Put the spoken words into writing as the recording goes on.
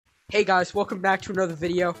Hey guys, welcome back to another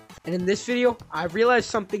video, and in this video, I realized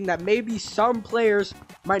something that maybe some players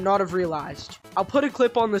might not have realized. I'll put a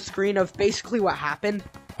clip on the screen of basically what happened.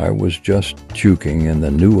 I was just juking in the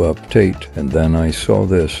new update, and then I saw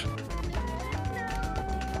this.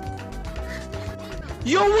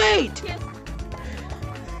 Yo, wait!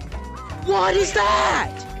 What is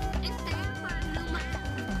that?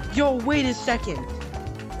 Yo, wait a second.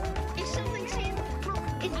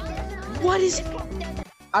 What is...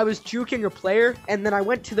 I was juking a player, and then I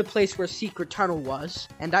went to the place where Secret Tunnel was,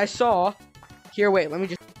 and I saw... Here, wait, let me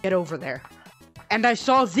just get over there. And I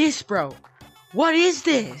saw this, bro. What is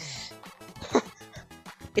this?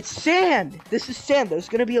 It's sand. This is sand. There's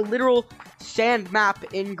gonna be a literal sand map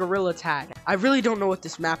in Gorilla Tag. I really don't know what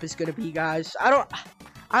this map is gonna be, guys. I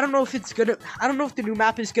don't know if it's gonna... I don't know if the new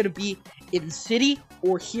map is gonna be in City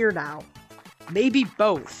or here now. Maybe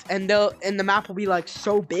both, and the map will be like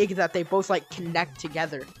so big that they both like connect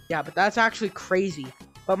together. Yeah, but that's actually crazy.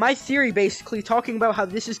 But my theory, basically talking about how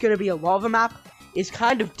this is gonna be a lava map, is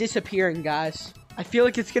kind of disappearing, guys. I feel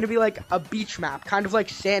like it's gonna be like a beach map, kind of like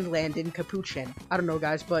Sandland in Capuchin. I don't know,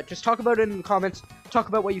 guys, but just talk about it in the comments. Talk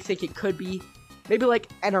about what you think it could be. Maybe like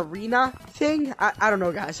an arena thing. I don't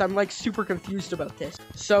know, guys. I'm like super confused about this.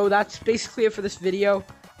 So that's basically it for this video.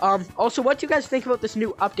 Also, what do you guys think about this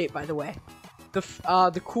new update, by the way?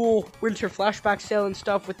 The cool winter flashback sale and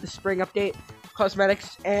stuff with the spring update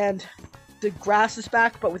cosmetics, and the grass is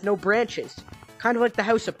back but with no branches, kind of like the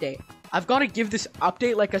house update. I've got to give this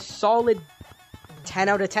update like a solid 10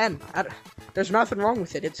 out of 10. There's nothing wrong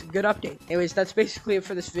with it. It's a good update. Anyways, that's basically it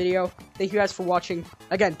for this video. Thank you guys for watching.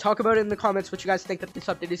 Again, talk about it in the comments what you guys think that this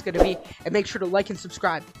update is going to be, and make sure to like and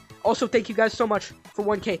subscribe. Also, thank you guys so much for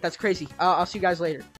 1K. That's crazy. I'll see you guys later.